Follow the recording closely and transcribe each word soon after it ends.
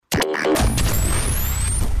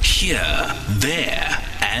Here, there,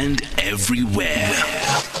 and everywhere.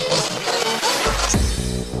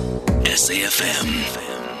 SAFM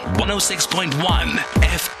 106.1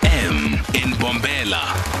 FM in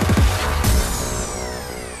Bombela.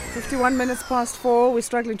 51 minutes past 4. We're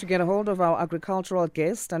struggling to get a hold of our agricultural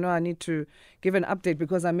guest. I know I need to give an update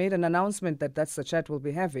because I made an announcement that that's the chat we'll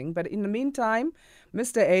be having. But in the meantime,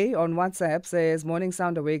 Mr. A on WhatsApp says, Morning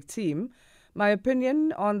Sound Awake team. My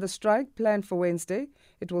opinion on the strike planned for Wednesday,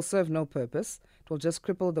 it will serve no purpose. It will just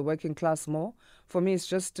cripple the working class more. For me, it's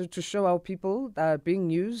just to show how people are being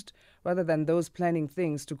used rather than those planning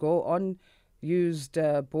things to go on used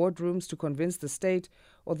boardrooms to convince the state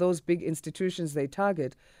or those big institutions they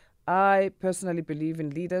target. I personally believe in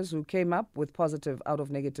leaders who came up with positive out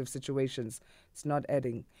of negative situations. It's not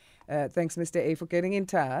adding. Thanks, Mr. A, for getting in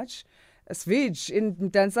touch. Svij in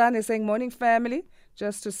Tanzania is saying, morning family,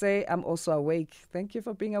 just to say I'm also awake. Thank you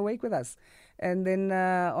for being awake with us. And then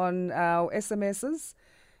on our SMSs,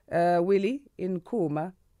 Willie in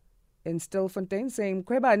Kuma in Stilfontein saying,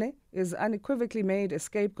 Kwebane is unequivocally made a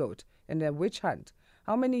scapegoat and a witch hunt.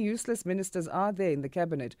 How many useless ministers are there in the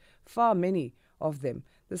cabinet? Far many of them.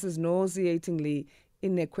 This is nauseatingly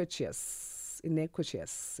inequitous.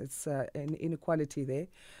 It's an inequality there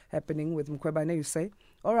happening with Mkwebane, you say.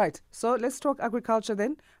 All right, so let's talk agriculture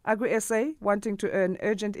then. Agri SA wanting to earn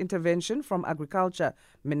urgent intervention from Agriculture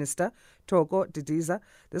Minister Thoko Didiza.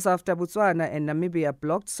 This after Botswana and Namibia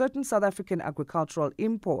blocked certain South African agricultural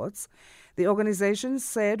imports. The organization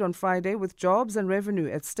said on Friday, with jobs and revenue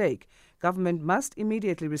at stake, government must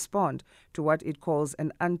immediately respond to what it calls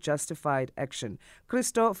an unjustified action.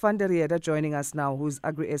 Christo Van Der Rheede joining us now, who's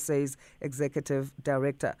Agri SA's Executive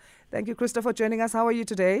Director. Thank you, Christo, for joining us. How are you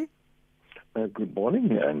today? Good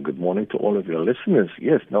morning, and good morning to all of your listeners.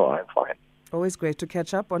 Yes, no, I'm fine. Always great to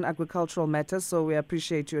catch up on agricultural matters, so we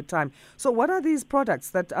appreciate your time. So what are these products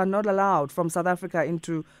that are not allowed from South Africa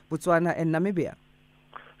into Botswana and Namibia?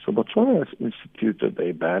 So Botswana has instituted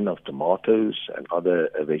a ban of tomatoes and other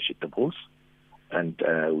vegetables, and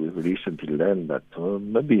we've recently learned that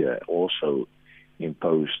Namibia also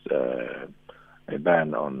imposed a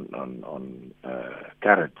ban on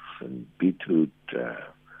carrots and beetroot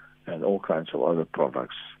and all kinds of other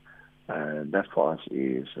products. And that for us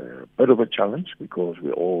is a bit of a challenge because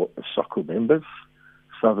we're all SACU members,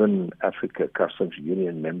 Southern Africa Customs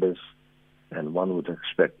Union members, and one would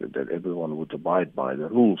expect that everyone would abide by the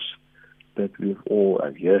rules that we've all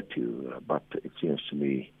adhered to. But it seems to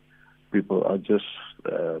me people are just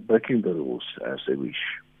breaking the rules as they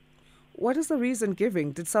wish. What is the reason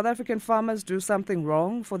giving? Did South African farmers do something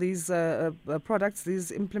wrong for these products, these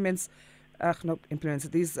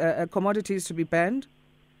these commodities to be banned?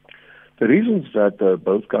 The reasons that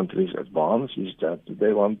both countries advance is that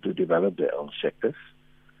they want to develop their own sectors.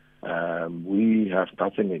 We have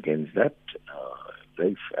nothing against that.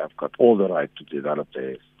 They have got all the right to develop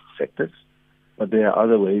their sectors, but there are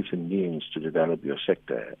other ways and means to develop your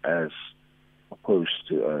sector as opposed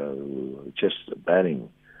to just banning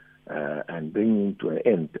and bringing to an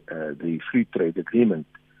end the free trade agreement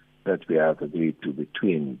that we have agreed to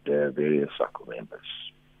between the various SACU members.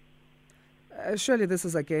 Surely this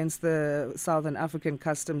is against the Southern African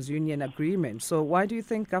Customs Union agreement. So why do you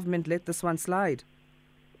think government let this one slide?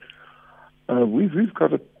 We've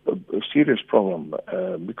got a serious problem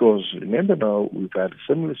because remember now we've had a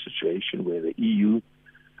similar situation where the EU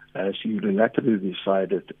has unilaterally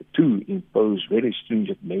decided to impose very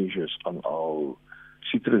stringent measures on our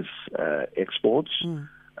citrus exports,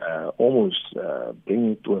 almost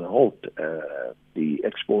bringing to a halt the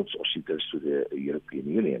exports of citrus to the European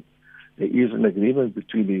Union. There is an agreement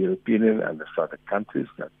between the European Union and the southern countries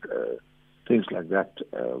that things like that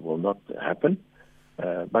will not happen.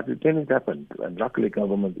 But it didn't happen, and luckily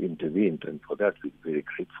government intervened, and for that we're very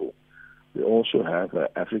grateful. We also have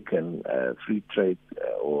African free trade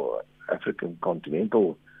or African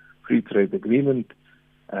continental free trade agreement,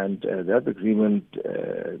 and that agreement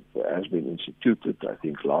has been instituted, I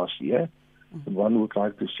think, last year. And one would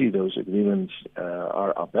like to see those agreements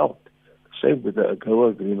are upheld. Same with the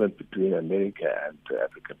AGOA agreement between America and the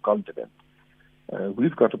African continent.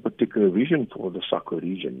 We've got a particular vision for the SACU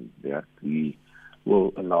region that we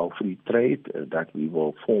will allow free trade, that we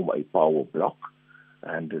will form a power bloc,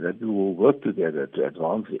 and that we will work together to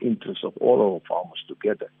advance the interests of all our farmers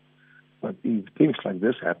together. But if things like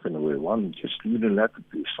this happen where one just unilaterally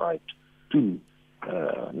decides to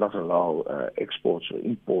not allow exports or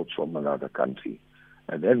imports from another country,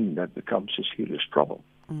 and then that becomes a serious problem.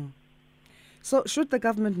 So should the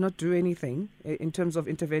government not do anything in terms of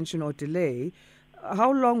intervention or delay,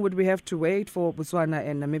 how long would we have to wait for Botswana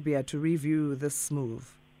and Namibia to review this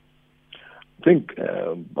move? think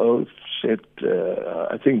both said,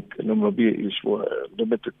 I think Namibia is for a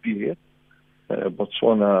limited period.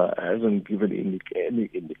 Botswana hasn't given any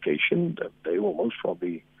indication that they will most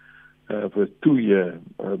probably have a 2-year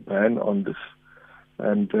ban on this.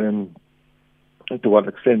 And to what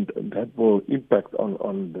extent that will impact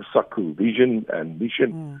on the SACU vision and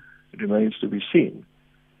mission remains to be seen.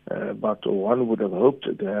 But one would have hoped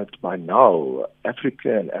that by now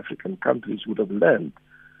Africa and African countries would have learned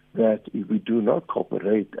that if we do not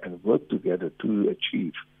cooperate and work together to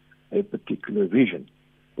achieve a particular vision,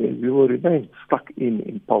 then we will remain stuck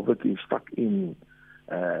in poverty, stuck in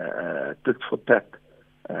tit for tat.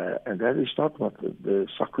 And that is not what the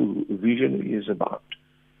SACU vision is about.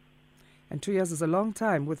 And 2 years is a long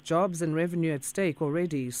time with jobs and revenue at stake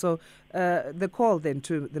already. So the call then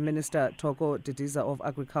to the Minister Thoko Didiza of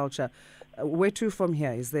Agriculture, where to from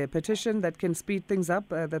here? Is there a petition that can speed things up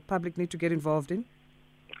the public need to get involved in?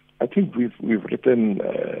 I think we've written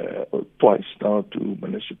twice now to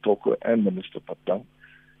Minister Thoko and Minister Patang.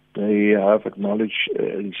 They have acknowledged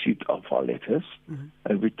receipt of our letters,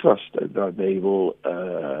 and we trust that they will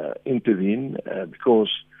intervene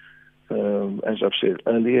because, as I've said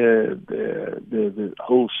earlier, the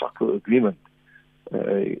whole SACU agreement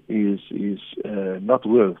is not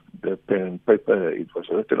worth the pen and paper it was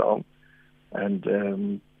written on,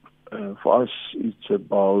 and for us it's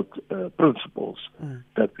about principles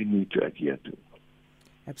that we need to adhere to.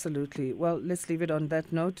 Absolutely. Well, let's leave it on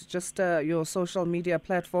that note. Just your social media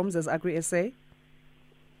platforms as Agri SA?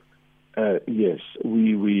 Yes,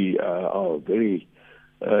 we are very...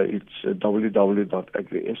 it's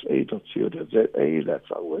www.agrisa.co.za.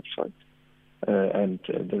 That's our website. And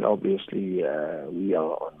then obviously we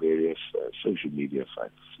are on various social media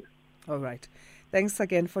sites. All right. Thanks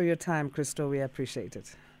again for your time, Christo. We appreciate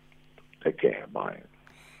it. Take care. Bye.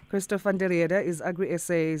 Christo Van Der Rheede is Agri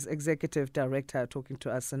SA's Executive Director talking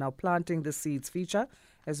to us, and now Planting the Seeds feature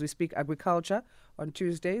as we speak agriculture on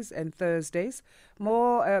Tuesdays and Thursdays.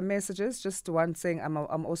 More messages, just one saying, I'm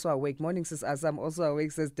also awake. Morning says, as I'm also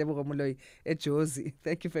awake, says Deborah Moloi at Josie.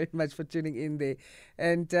 Thank you very much for tuning in there.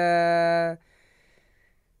 And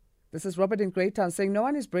this is Robert in Greytown saying, no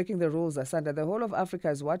one is breaking the rules, Asanda. The whole of Africa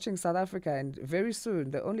is watching South Africa, and very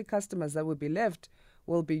soon the only customers that will be left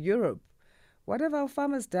will be Europe. What have our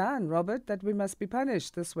farmers done, Robert, that we must be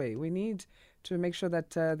punished this way? We need to make sure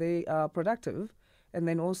that they are productive, and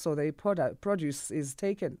then also the produce is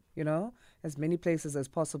taken, as many places as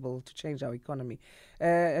possible to change our economy,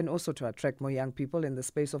 and also to attract more young people in the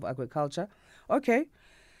space of agriculture. Okay,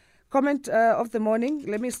 comment of the morning.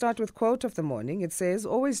 Let me start with quote of the morning. It says,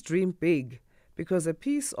 always dream big, because a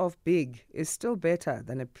piece of big is still better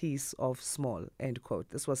than a piece of small, end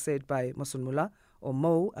quote. This was said by Mosunmula, or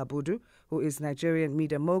Mo Abudu, who is Nigerian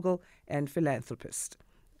media mogul and philanthropist.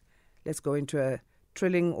 Let's go into a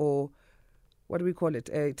thrilling, or what do we call it?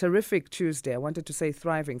 A terrific Tuesday. I wanted to say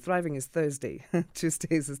thriving. Thriving is Thursday.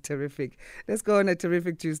 Tuesdays is terrific. Let's go on a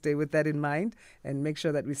terrific Tuesday with that in mind and make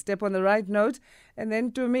sure that we step on the right note. And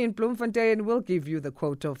then to me in Bloemfontein, we'll give you the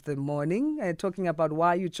quote of the morning, talking about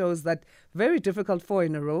why you chose that very difficult 4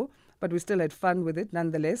 in a row. But we still had fun with it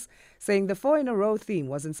nonetheless, saying the 4 in a row theme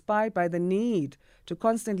was inspired by the need to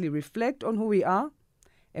constantly reflect on who we are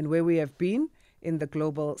and where we have been in the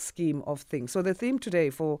global scheme of things. So the theme today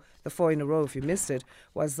for the 4 in a row, if you missed it,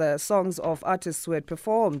 was songs of artists who had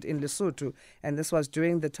performed in Lesotho, and this was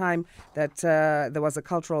during the time that there was a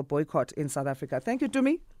cultural boycott in South Africa. Thank you,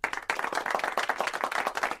 Tumi.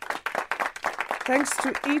 Thanks to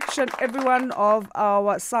each and every one of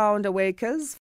our sound awakers